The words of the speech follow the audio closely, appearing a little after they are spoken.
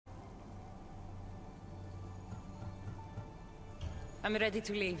I'm ready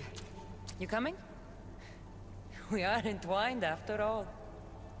to leave. You coming? We are entwined after all.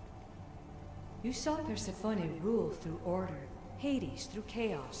 You saw Persephone rule through order, Hades through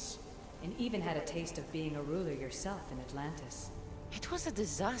chaos, and even had a taste of being a ruler yourself in Atlantis. It was a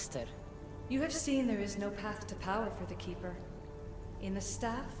disaster. You have seen there is no path to power for the Keeper. In the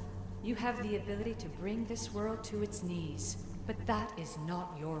staff, you have the ability to bring this world to its knees, but that is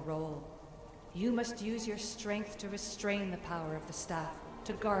not your role. You must use your strength to restrain the power of the staff,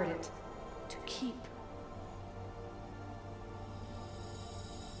 to guard it, to keep.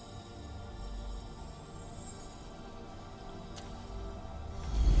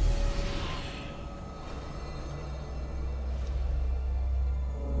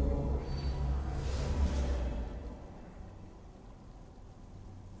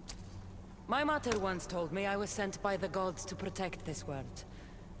 My mother once told me I was sent by the gods to protect this world.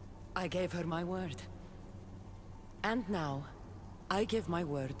 I gave her my word. And now, I give my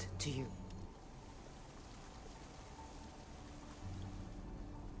word to you.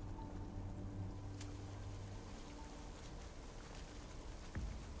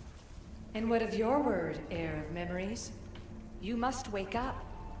 And what of your word, heir of memories? You must wake up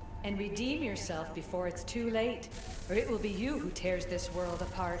and redeem yourself before it's too late, or it will be you who tears this world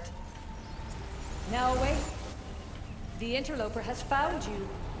apart. Now awake! The interloper has found you.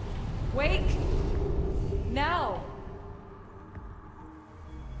 Wake! Now!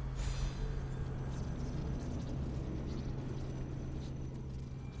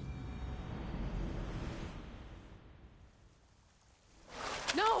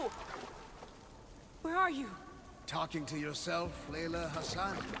 No! Where are you? Talking to yourself, Layla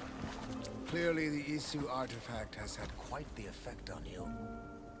Hassan? Clearly the Isu artifact has had quite the effect on you.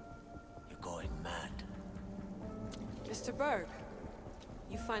 You're going mad. Mr. Berg,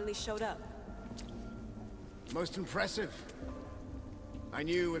 you finally showed up. Most impressive. I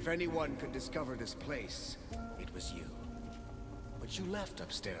knew if anyone could discover this place, it was you. But you left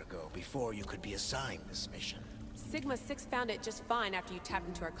Abstergo before you could be assigned this mission. Sigma 6 found it just fine after you tapped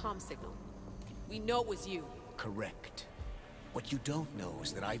into our comm signal. We know it was you. Correct. What you don't know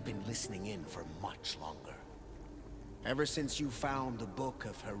is that I've been listening in for much longer. Ever since you found the Book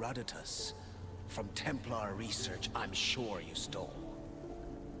of Herodotus, from Templar research I'm sure you stole.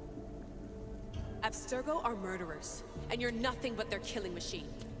 Abstergo are murderers, and you're nothing but their killing machine.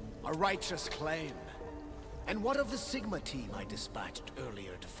 A righteous claim. And what of the Sigma team I dispatched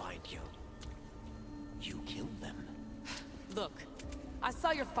earlier to find you? You killed them. Look, I saw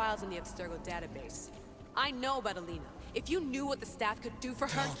your files in the Abstergo database. I know about Alina. If you knew what the staff could do for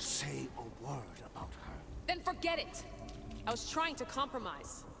her... Don't say a word about her. Then forget it! I was trying to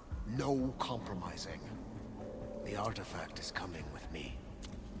compromise. No compromising. The artifact is coming with me.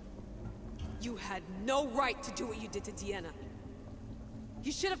 You had no right to do what you did to Deanna.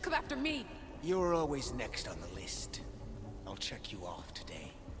 You should have come after me. You're always next on the list. I'll check you off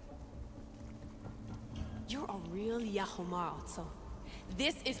today. You're a real Yahomar, so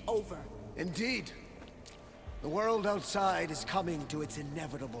this is over. Indeed. The world outside is coming to its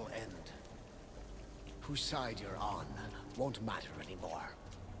inevitable end. Whose side you're on won't matter anymore.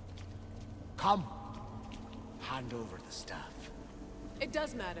 Come. Hand over the staff. It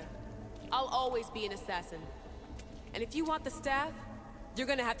does matter. I'll always be an assassin. And if you want the staff, you're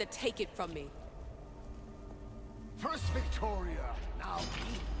gonna have to take it from me. First Victoria, now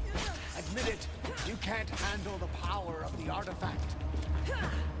me. Admit it, you can't handle the power of the artifact.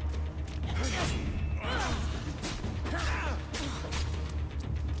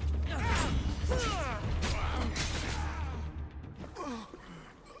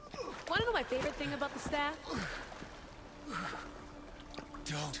 Wanna know my favorite thing about the staff?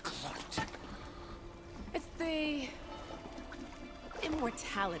 Don't gloat. It's the...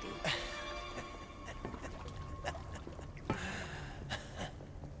 immortality.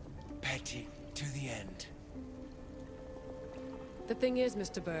 Petty to the end. The thing is,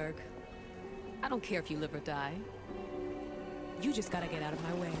 Mr. Berg, I don't care if you live or die. You just gotta get out of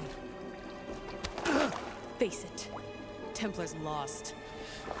my way. Face it. Templar's lost.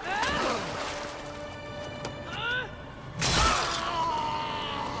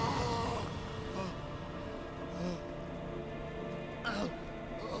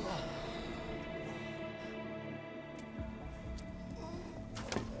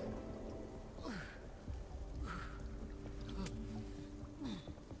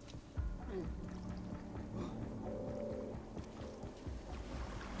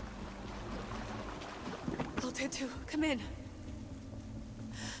 Altair 2, come in.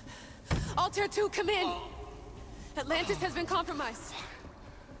 Altair 2, come in! Atlantis has been compromised.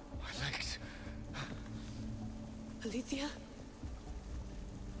 My legs. Alethea?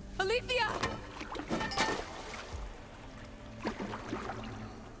 Alethea!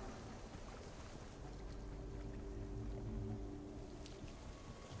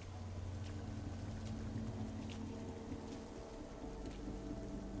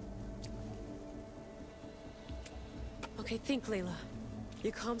 Okay, think, Layla.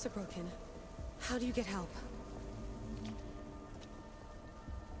 Your comms are broken. How do you get help?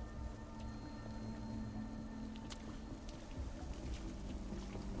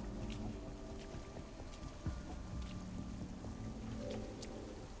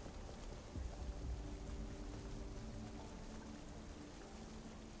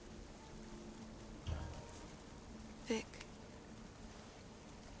 Vic,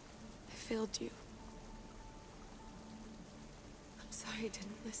 I failed you. I'm sorry I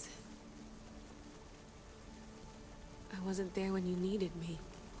didn't listen. I wasn't there when you needed me.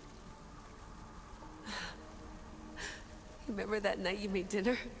 Remember that night you made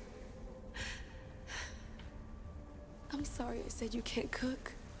dinner? I'm sorry I said you can't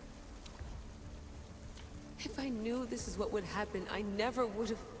cook. If I knew this is what would happen, I never would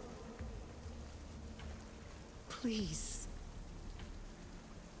have... Please.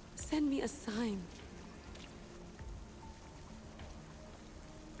 Send me a sign.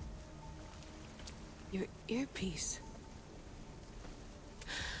 Your earpiece.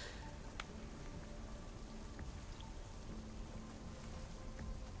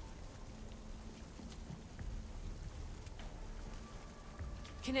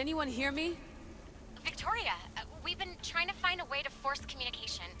 Can anyone hear me? Victoria, we've been trying to find a way to force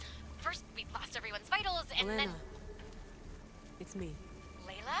communication. First, we lost everyone's vitals, and Elena. then... It's me.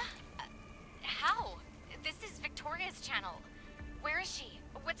 Layla? How? This is Victoria's channel. Where is she?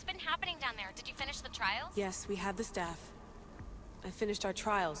 What's been happening down there? Did you finish the trials? Yes, we have the staff. I finished our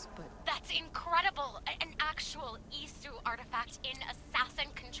trials, but... That's incredible! An actual Isu artifact in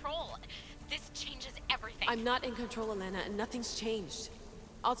assassin control. This changes everything. I'm not in control, Elena, and nothing's changed.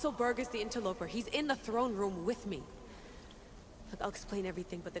 Also, Berg is the interloper. He's in the throne room with me. Look, I'll explain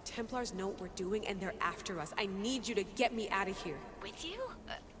everything, but the Templars know what we're doing, and they're after us. I need you to get me out of here. With you?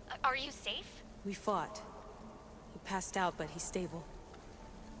 Are you safe? We fought. He passed out, but he's stable.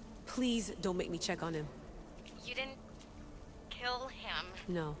 Please don't make me check on him. You didn't... kill him?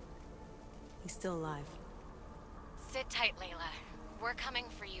 No. He's still alive. Sit tight, Layla. We're coming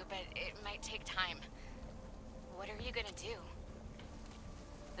for you, but it might take time. What are you gonna do?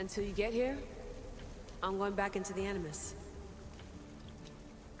 Until you get here, I'm going back into the Animus.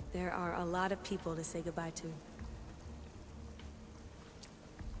 There are a lot of people to say goodbye to.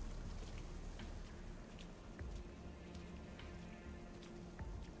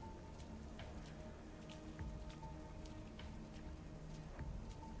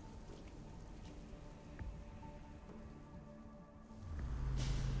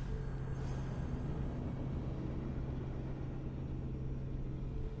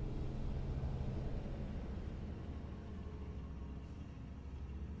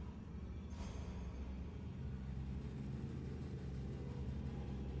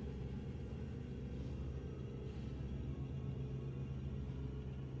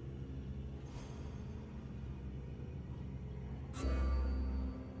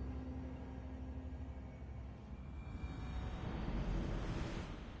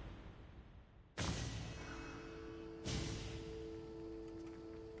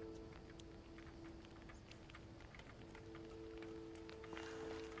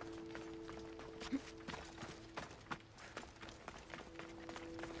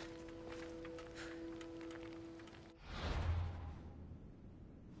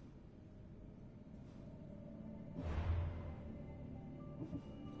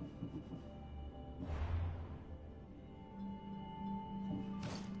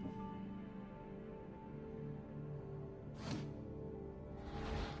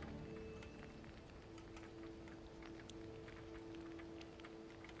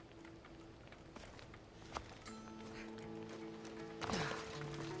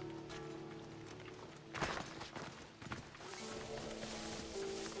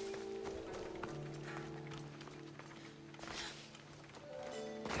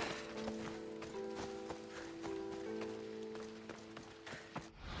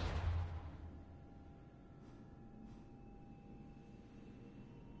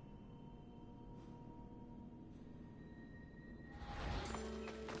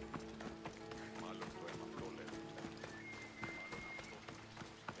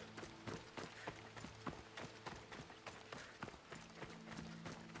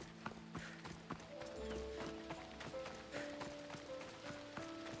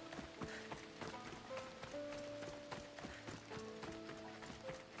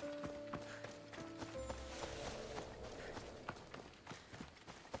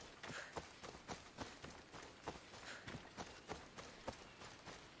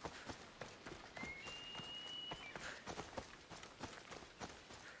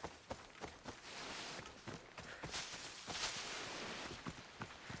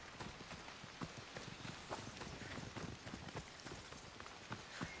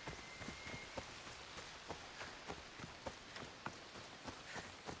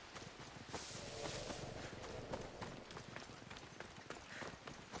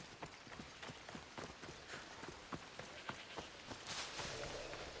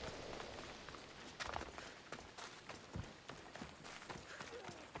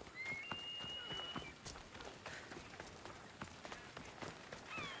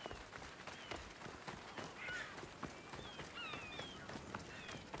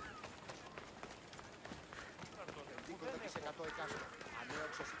 casco. Hanno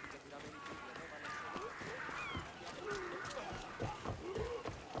acceso indicativamente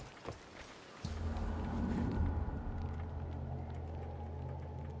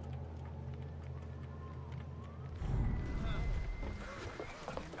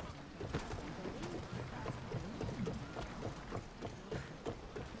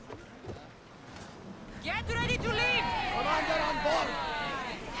Get ready to